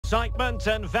Excitement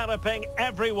enveloping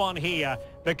everyone here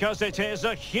because it is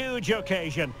a huge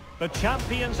occasion. The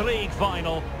Champions League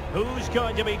final. Who's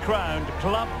going to be crowned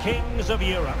Club Kings of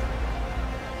Europe?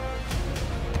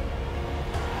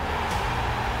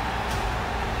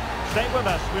 Stay with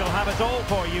us, we'll have it all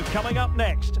for you coming up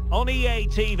next on EA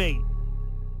TV.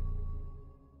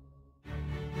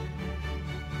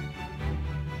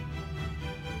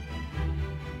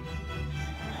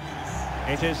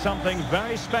 It is something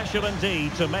very special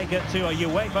indeed to make it to a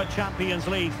UEFA Champions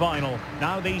League final.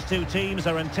 Now these two teams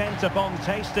are intent upon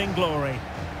tasting glory.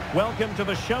 Welcome to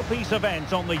the showpiece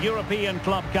event on the European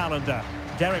club calendar.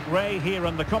 Derek Ray here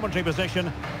in the commentary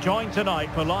position, joined tonight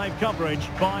for live coverage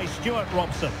by Stuart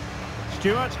Robson.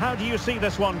 Stuart, how do you see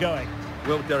this one going?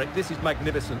 Well, Derek, this is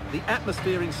magnificent. The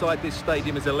atmosphere inside this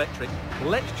stadium is electric.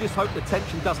 Let's just hope the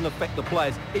tension doesn't affect the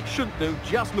players. It shouldn't do.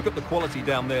 Just look at the quality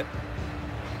down there.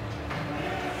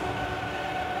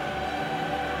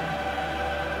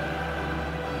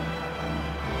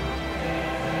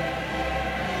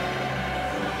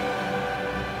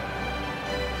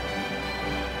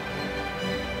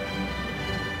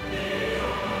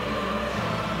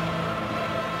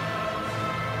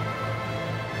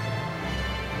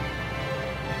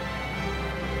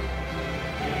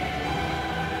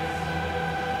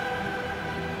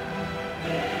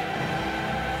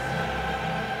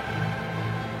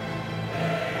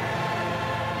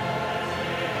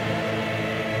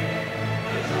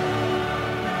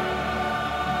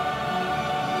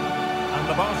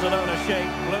 The Barcelona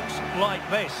shape looks like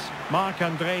this.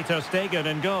 Marc-Andre ter Stegen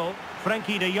in goal.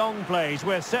 Frenkie de Jong plays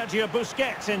with Sergio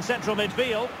Busquets in central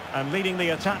midfield. And leading the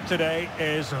attack today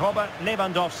is Robert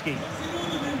Lewandowski.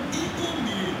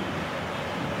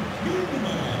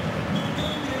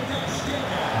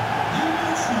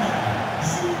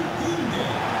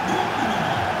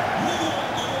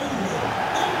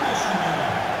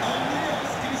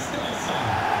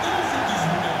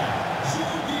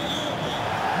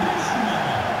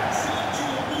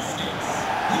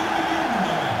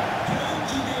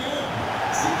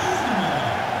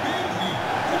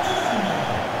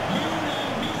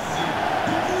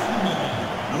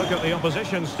 Look at the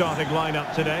opposition starting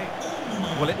lineup today.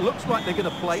 Well, it looks like they're going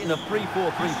to play in a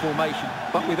 3-4-3 formation,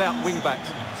 but without wing-backs.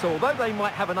 So although they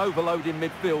might have an overload in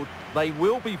midfield, they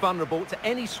will be vulnerable to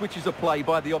any switches of play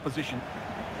by the opposition.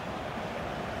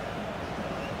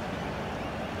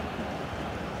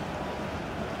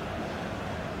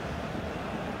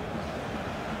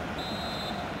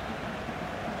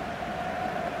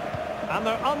 And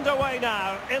they're underway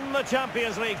now in the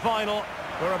Champions League final.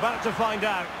 We're about to find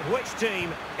out which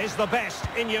team is the best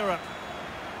in Europe.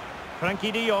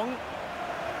 Frenkie de Jong.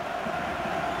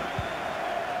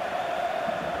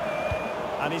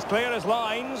 And he's clear as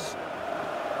lines.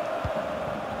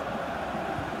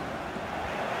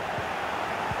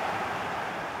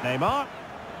 Neymar.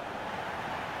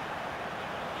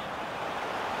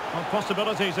 Well,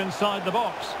 possibilities inside the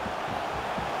box.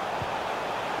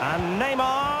 And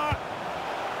Neymar.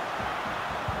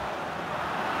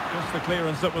 Just the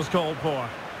clearance that was called for.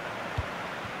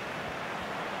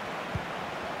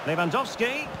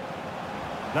 Lewandowski.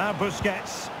 Now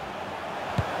Busquets.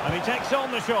 And he takes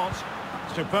on the shot.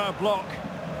 Superb block.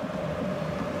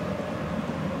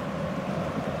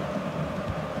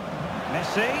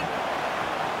 Messi.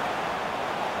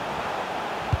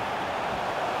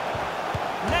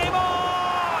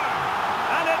 Neymar!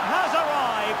 And it has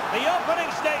arrived. The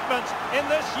opening statement in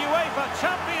this UEFA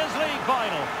Champions League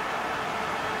final.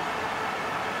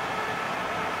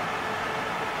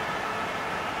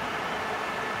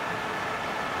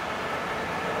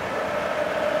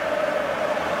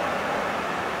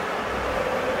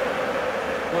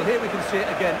 Well, here we can see it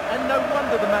again, and no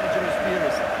wonder the manager is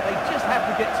furious. They just have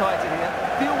to get tighter here,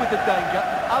 deal with the danger,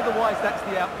 otherwise that's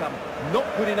the outcome. Not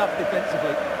good enough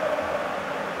defensively.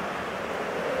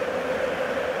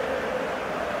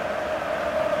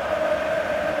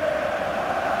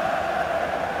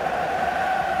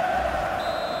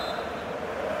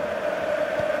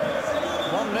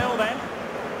 Then.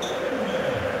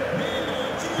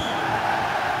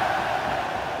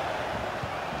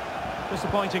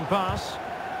 Disappointing pass.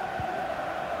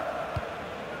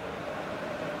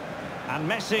 And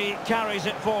Messi carries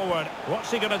it forward.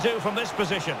 What's he going to do from this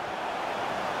position?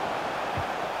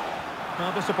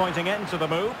 Well, disappointing end to the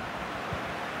move.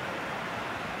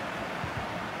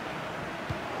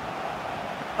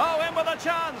 Oh, in with a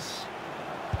chance.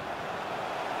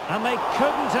 And they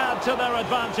couldn't add to their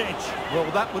advantage. Well,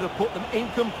 that would have put them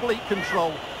in complete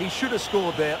control. He should have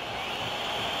scored there.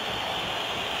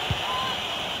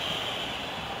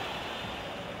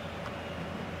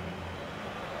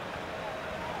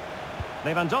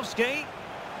 Lewandowski.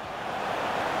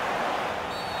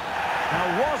 Now,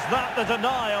 was that the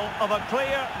denial of a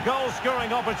clear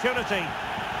goal-scoring opportunity?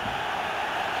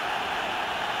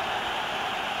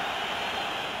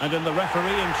 And in the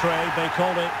refereeing trade, they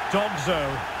call it dogzo,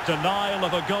 denial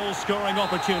of a goal-scoring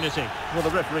opportunity. Well, the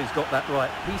referee's got that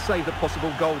right. He saved a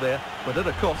possible goal there, but at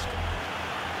a cost.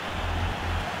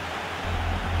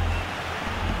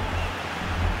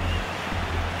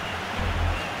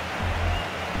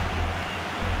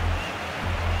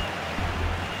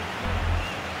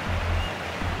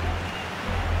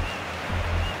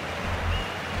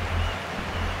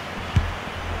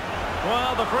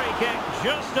 Well, the free kick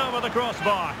just over the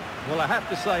crossbar. Well, I have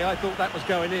to say, I thought that was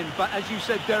going in. But as you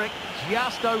said, Derek,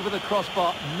 just over the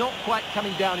crossbar, not quite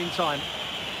coming down in time.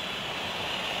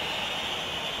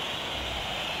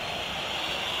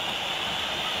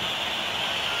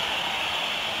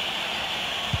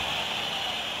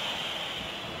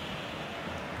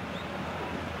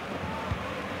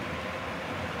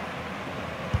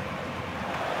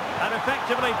 And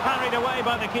effectively parried away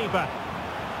by the keeper.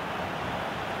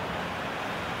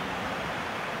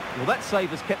 Well, that save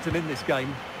has kept them in this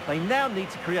game. They now need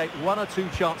to create one or two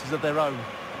chances of their own.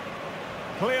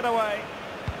 Cleared away.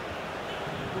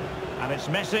 And it's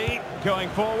Messi going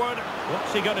forward.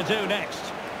 What's he going to do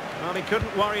next? Well, he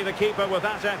couldn't worry the keeper with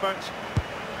that effort.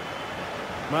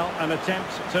 Well, an attempt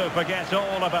to forget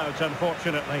all about,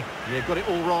 unfortunately. Yeah, got it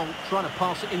all wrong. Trying to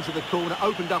pass it into the corner,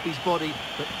 opened up his body,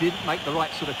 but didn't make the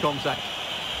right sort of contact.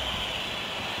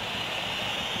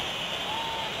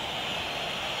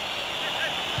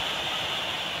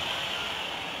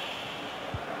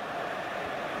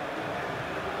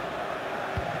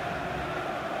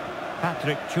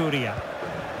 Patrick Churia.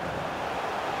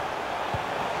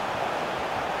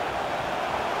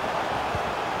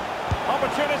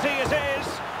 Opportunity is his.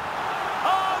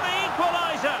 Oh, the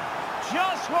equaliser.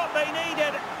 Just what they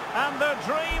needed. And the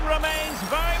dream remains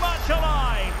very much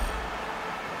alive.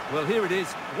 Well, here it is.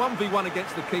 1v1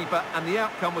 against the keeper, and the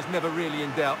outcome was never really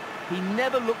in doubt. He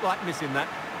never looked like missing that.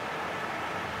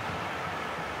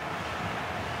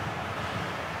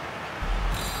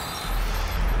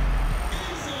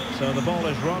 So the ball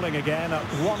is rolling again at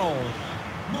 1-1.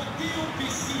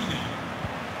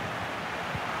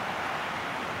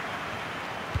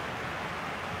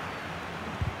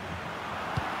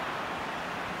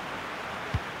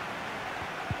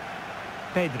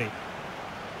 Pedri.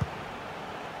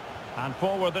 And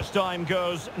forward this time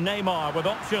goes Neymar with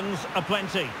options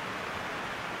aplenty.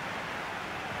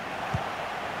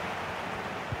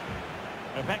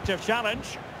 Effective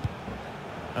challenge.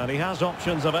 And he has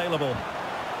options available.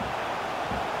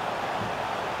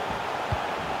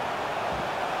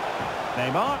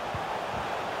 Neymar.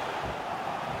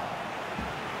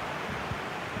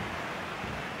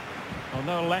 Well,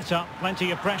 no let-up,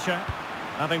 plenty of pressure.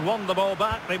 Having won the ball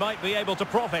back, they might be able to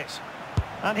profit.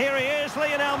 And here he is,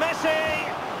 Lionel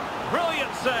Messi.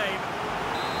 Brilliant save.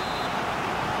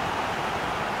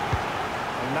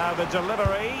 And now the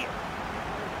delivery.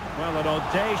 Well, an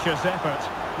audacious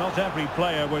effort. Not every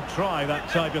player would try that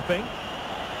type of thing.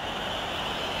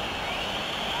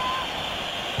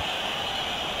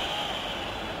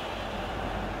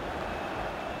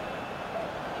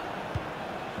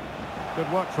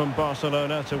 Good work from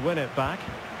Barcelona to win it back.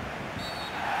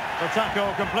 The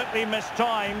tackle completely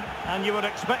mistimed, and you would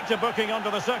expect a booking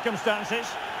under the circumstances.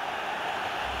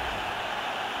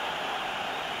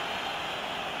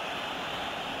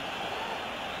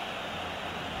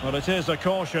 Well, it is a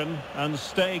caution, and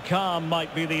stay calm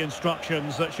might be the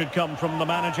instructions that should come from the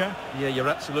manager. Yeah, you're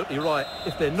absolutely right.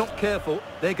 If they're not careful,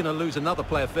 they're going to lose another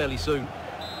player fairly soon.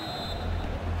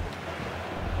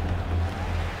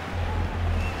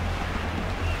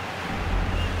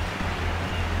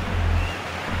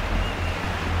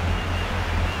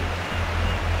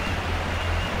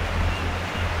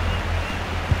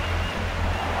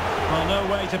 No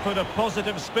way to put a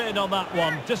positive spin on that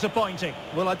one. Disappointing.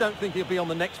 Well, I don't think he'll be on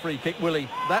the next free kick, will he?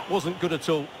 That wasn't good at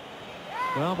all.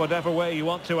 Well, whatever way you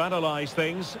want to analyse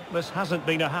things, this hasn't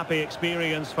been a happy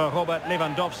experience for Robert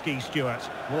Lewandowski, Stuart.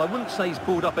 Well, I wouldn't say he's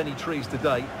pulled up any trees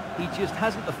today. He just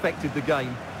hasn't affected the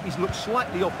game. He's looked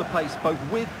slightly off the pace, both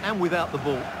with and without the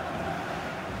ball.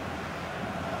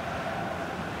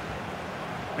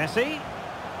 Messi.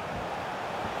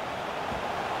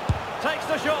 Takes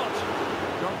the shot.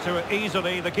 Got to it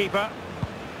easily, the keeper.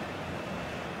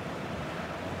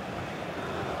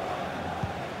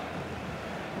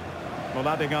 Well,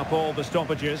 adding up all the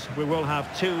stoppages, we will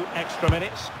have 2 extra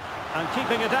minutes. And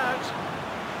keeping it out.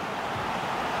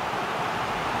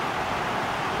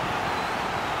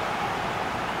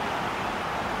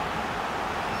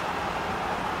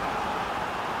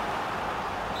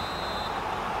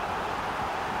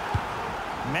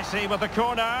 Messi with the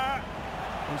corner.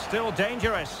 And still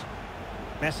dangerous.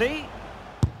 Messi.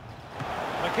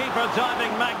 The keeper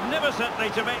diving magnificently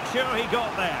to make sure he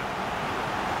got there.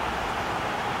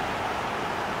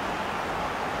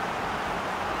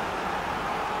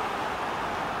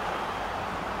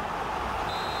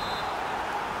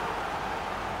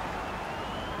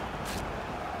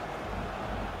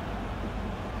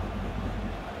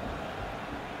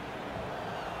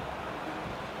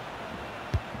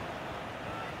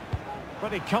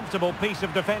 Pretty comfortable piece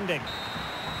of defending.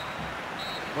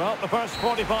 Well, the first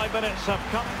 45 minutes have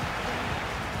come.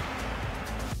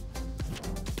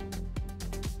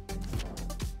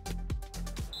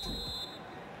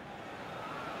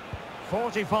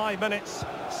 "45 minutes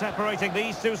separating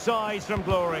these two sides from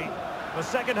glory. The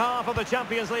second half of the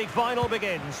Champions League final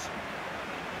begins.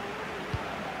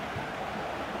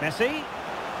 Messi.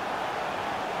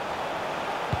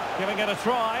 Giving it a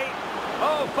try.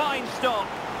 Oh, fine stop.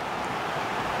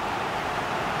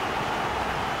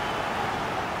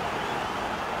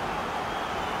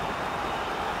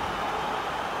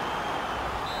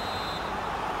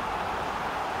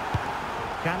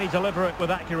 Can he deliver it with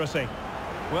accuracy?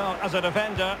 Well, as a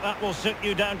defender, that will sit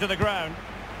you down to the ground.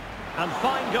 And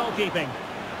fine goalkeeping.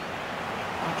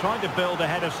 I'm trying to build a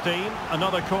head of steam.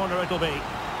 Another corner it'll be.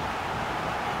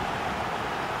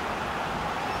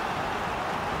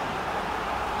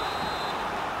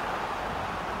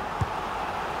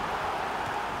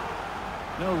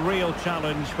 No real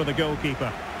challenge for the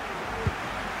goalkeeper.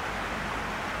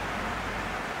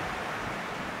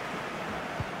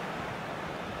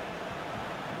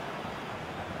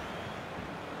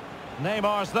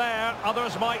 Neymar's there,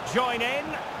 others might join in.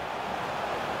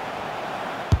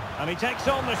 And he takes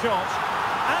on the shot.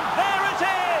 And there it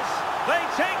is! They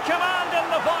take command in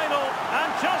the final.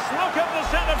 And just look at the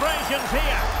celebrations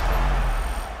here.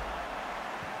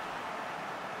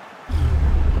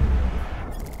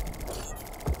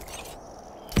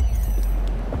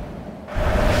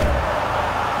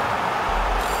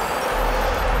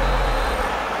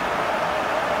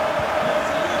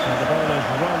 So the ball is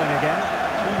rolling again.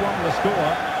 2-1 the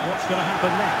score. What's going to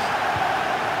happen next?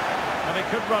 And he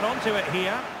could run onto it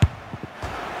here.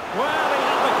 Well, he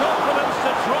had the confidence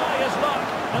to try his luck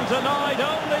and denied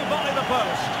only by the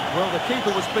post. Well, the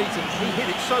keeper was beaten. He hit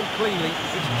it so cleanly,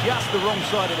 it's just the wrong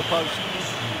side of the post.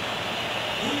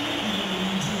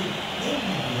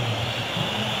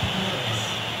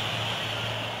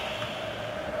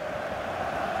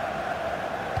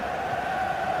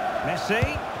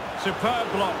 Messi,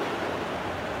 superb block.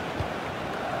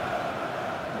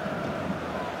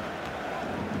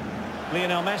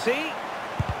 Lionel Messi,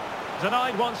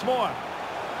 denied once more.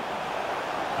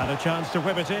 And a chance to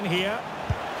whip it in here.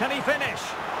 Can he finish?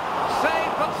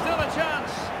 Save, but still a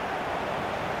chance.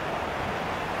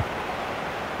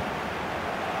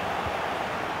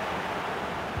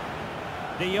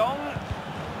 De Jong.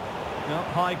 No,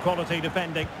 high quality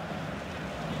defending.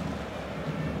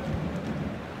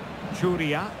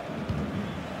 Churia.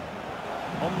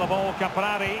 On the ball,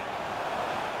 Caprari.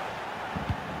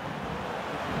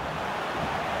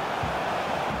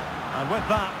 And with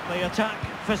that, the attack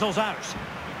fizzles out.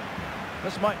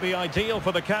 This might be ideal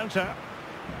for the counter.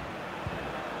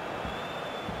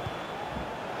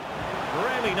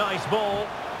 Really nice ball.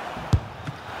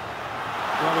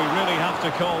 Well, we really have to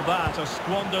call that a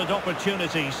squandered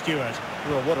opportunity, Stuart.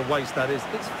 Well, what a waste that is.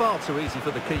 It's far too easy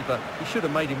for the keeper. He should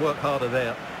have made him work harder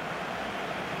there.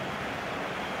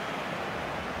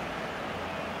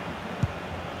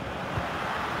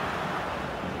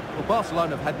 Well,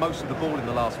 Barcelona have had most of the ball in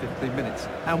the last 15 minutes,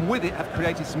 and with it have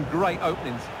created some great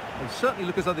openings. They certainly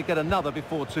look as though they get another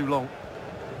before too long.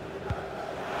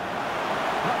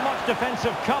 Not much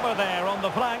defensive cover there on the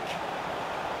flank.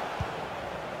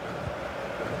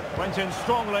 Went in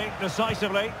strongly,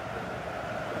 decisively.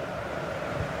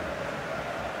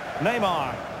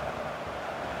 Neymar.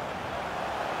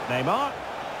 Neymar.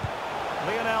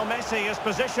 Lionel Messi is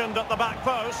positioned at the back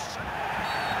post.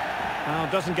 Now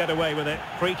doesn't get away with it.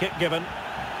 Free kick given.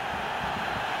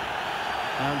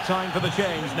 And time for the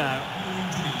change now.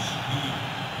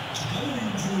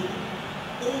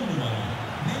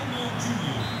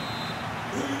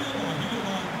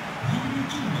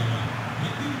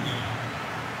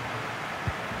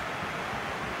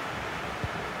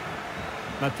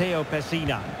 Matteo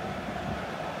Pessina.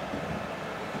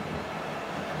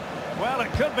 Well,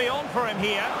 it could be on for him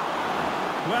here.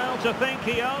 Well, to think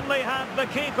he only had the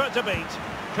keeper to beat.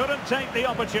 Couldn't take the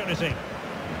opportunity.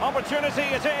 Opportunity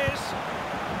it is.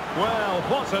 Well,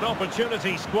 what an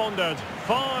opportunity squandered.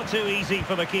 Far too easy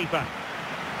for the keeper.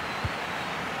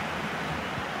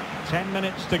 10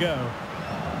 minutes to go.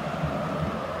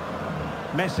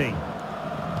 Messi.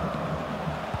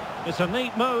 It's a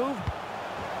neat move.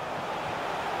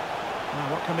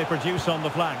 Now, what can they produce on the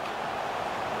flank?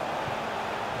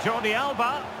 Jordi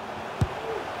Alba.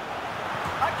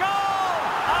 A goal!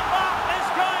 And that is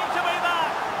going to be that!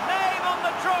 Name on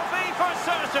the trophy for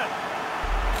certain.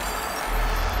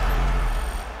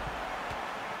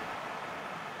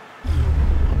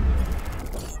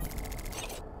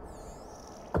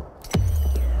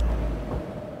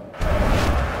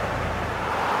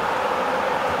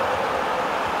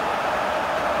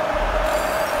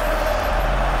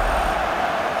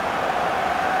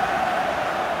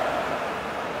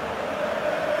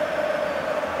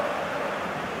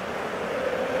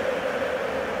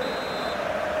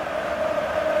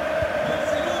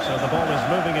 So the ball is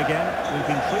moving again. We've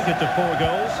been treated to 4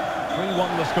 goals.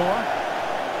 3-1 the score.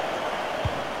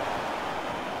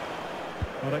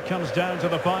 Well, it comes down to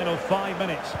the final 5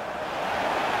 minutes.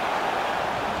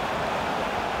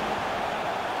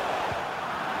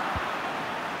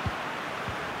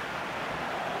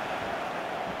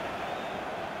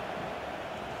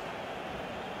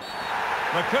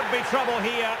 There could be trouble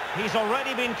here. He's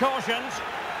already been cautioned.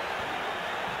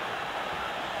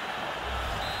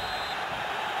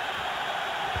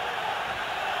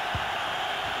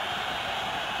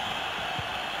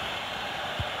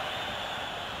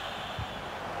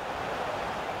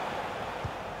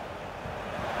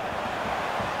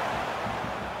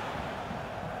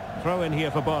 Throw in here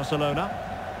for Barcelona.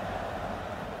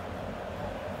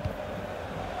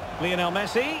 Lionel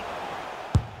Messi.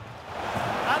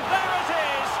 And there it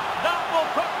is! That will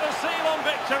put the seal on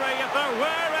victory if there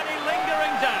were any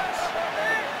lingering doubts.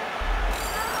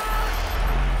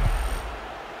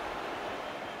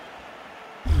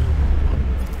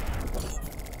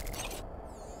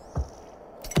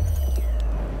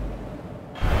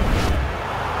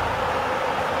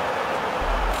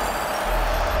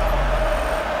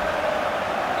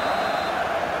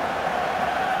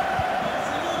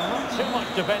 Too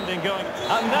much defending going.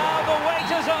 And now the wait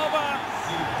is over.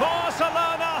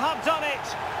 Barcelona have done it.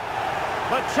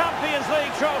 The Champions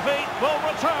League trophy will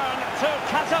return to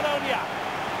Catalonia.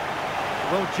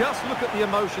 Well, just look at the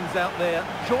emotions out there.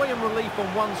 Joy and relief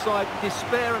on one side,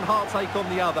 despair and heartache on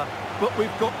the other. But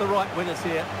we've got the right winners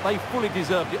here. They fully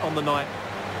deserved it on the night.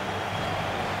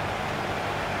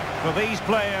 For these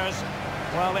players,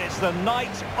 well, it's the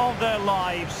night of their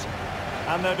lives.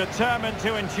 And they're determined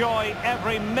to enjoy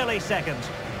every millisecond.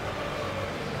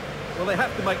 Well, they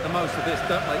have to make the most of this,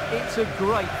 don't they? It's a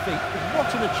great feat. What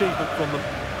an achievement from them.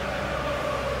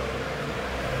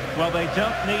 Well, they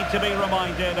don't need to be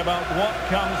reminded about what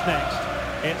comes next.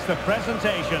 It's the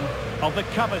presentation of the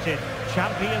coveted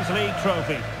Champions League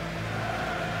trophy.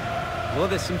 Well,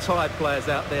 there's some tired players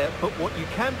out there, but what you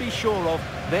can be sure of,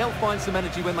 they'll find some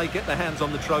energy when they get their hands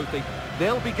on the trophy.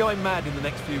 They'll be going mad in the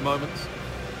next few moments.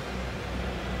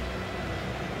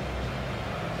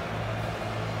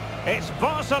 It's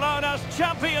Barcelona's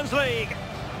Champions League.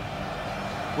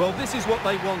 Well, this is what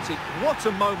they wanted. What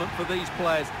a moment for these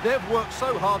players. They've worked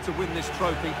so hard to win this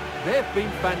trophy. They've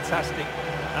been fantastic.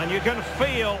 And you can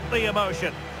feel the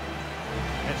emotion.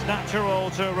 It's natural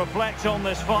to reflect on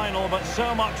this final, but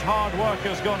so much hard work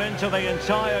has gone into the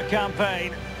entire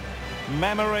campaign.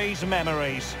 Memories,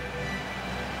 memories.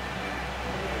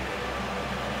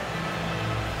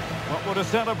 What would a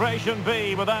celebration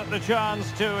be without the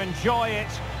chance to enjoy it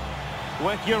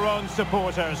with your own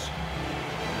supporters?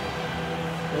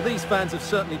 Well, these fans have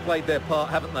certainly played their part,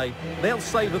 haven't they? They'll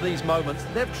savour these moments.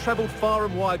 They've travelled far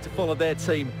and wide to follow their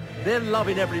team. They're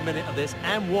loving every minute of this,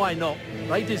 and why not?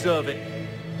 They deserve it.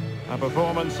 A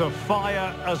performance of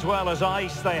fire as well as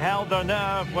ice. They held their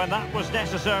nerve when that was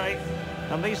necessary.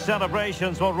 And these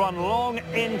celebrations will run long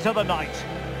into the night.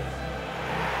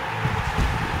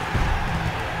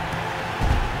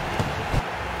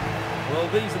 Well,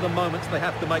 these are the moments they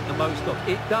have to make the most of.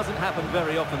 It doesn't happen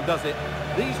very often, does it?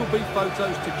 These will be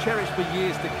photos to cherish for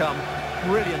years to come.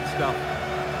 Brilliant stuff.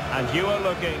 And you are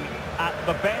looking at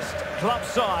the best club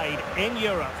side in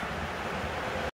Europe.